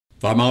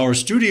From our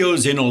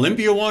studios in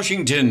Olympia,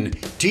 Washington,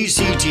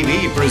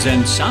 TCTV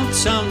presents South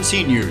Sound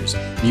Seniors,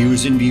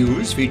 news and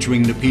views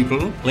featuring the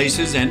people,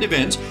 places, and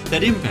events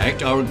that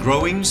impact our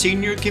growing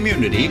senior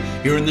community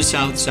here in the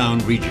South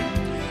Sound region.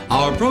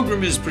 Our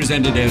program is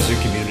presented as a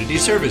community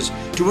service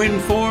to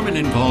inform and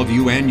involve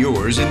you and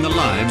yours in the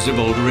lives of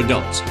older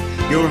adults.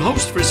 Your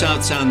host for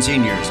South Sound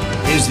Seniors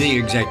is the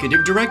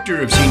Executive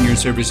Director of Senior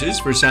Services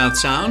for South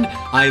Sound,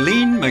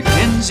 Eileen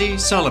Mackenzie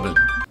Sullivan.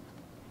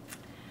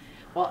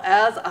 Well,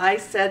 as I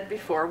said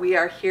before, we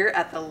are here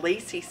at the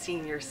Lacey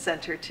Senior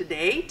Center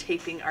today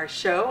taping our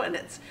show, and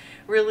it's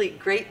really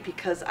great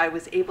because I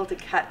was able to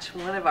catch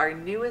one of our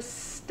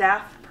newest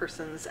staff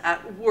persons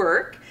at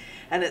work,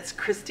 and it's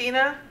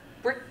Christina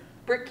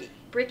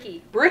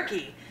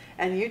Brickey.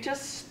 And you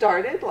just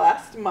started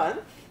last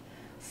month.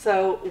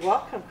 So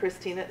welcome,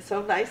 Christina. It's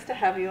so nice to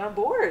have you on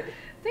board.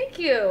 Thank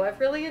you. I've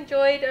really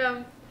enjoyed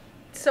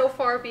so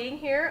far being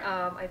here.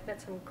 I've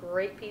met some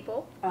great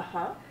people.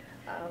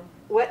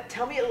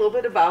 Tell me a little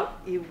bit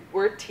about, you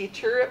were a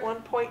teacher at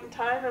one point in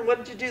time, and what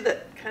did you do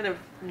that kind of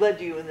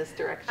led you in this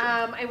direction?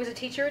 I was a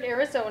teacher in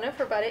Arizona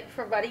for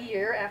about a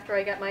year after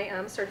I got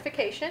my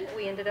certification.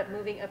 We ended up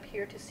moving up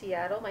here to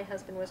Seattle. My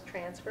husband was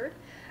transferred.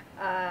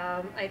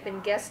 I've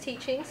been guest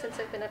teaching since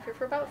I've been up here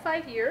for about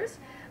 5 years.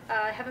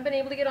 I haven't been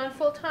able to get on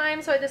full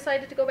time, so I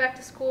decided to go back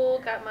to school,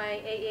 got my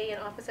AA in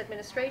office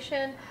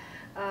administration.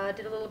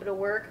 Did a little bit of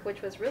work,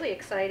 which was really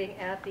exciting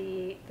at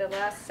the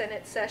last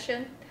Senate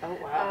session. Oh,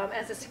 wow.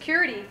 As a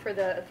security for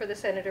the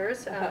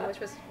senators,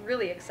 which was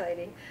really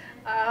exciting.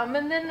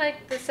 And then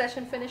the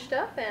session finished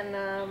up, and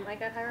I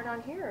got hired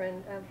on here,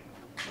 and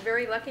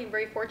very lucky and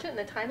very fortunate,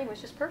 and the timing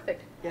was just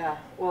perfect. Yeah.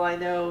 Well, I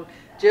know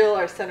Jill,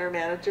 our center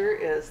manager,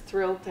 is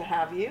thrilled to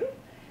have you,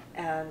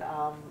 and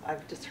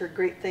I've just heard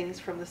great things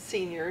from the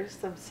seniors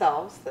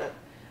themselves that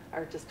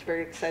are just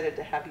very excited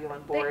to have you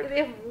on board. They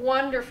have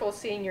wonderful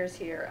seniors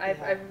here.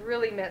 I've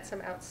really met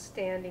some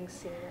outstanding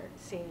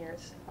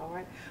seniors. All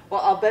right. Well,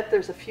 I'll bet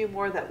there's a few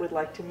more that would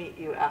like to meet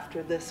you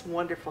after this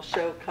wonderful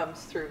show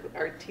comes through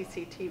our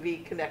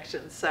TCTV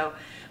connection. So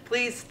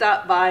please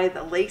stop by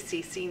the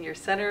Lacey Senior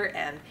Center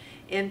and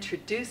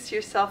introduce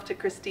yourself to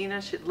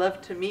Christina. She'd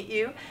love to meet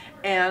you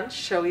and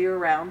show you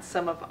around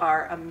some of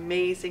our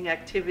amazing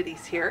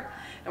activities here.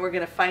 And we're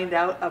going to find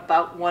out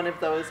about one of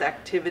those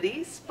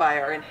activities by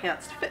our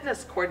enhanced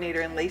fitness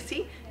coordinator in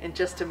Lacey in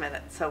just a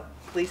minute. So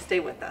please stay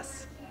with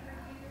us.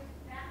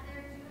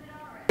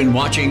 Been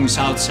watching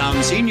South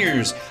Sound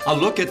Seniors, a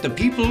look at the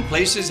people,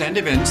 places, and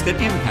events that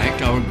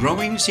impact our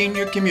growing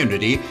senior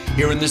community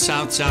here in the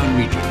South Sound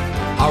region.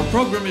 Our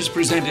program is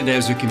presented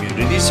as a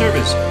community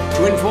service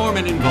to inform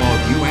and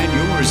involve you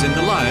and yours in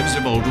the lives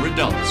of older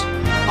adults.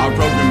 Our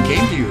program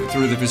came to you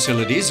through the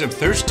facilities of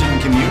Thurston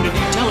Community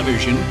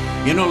Television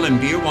in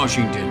Olympia,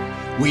 Washington.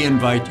 We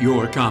invite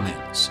your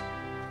comments.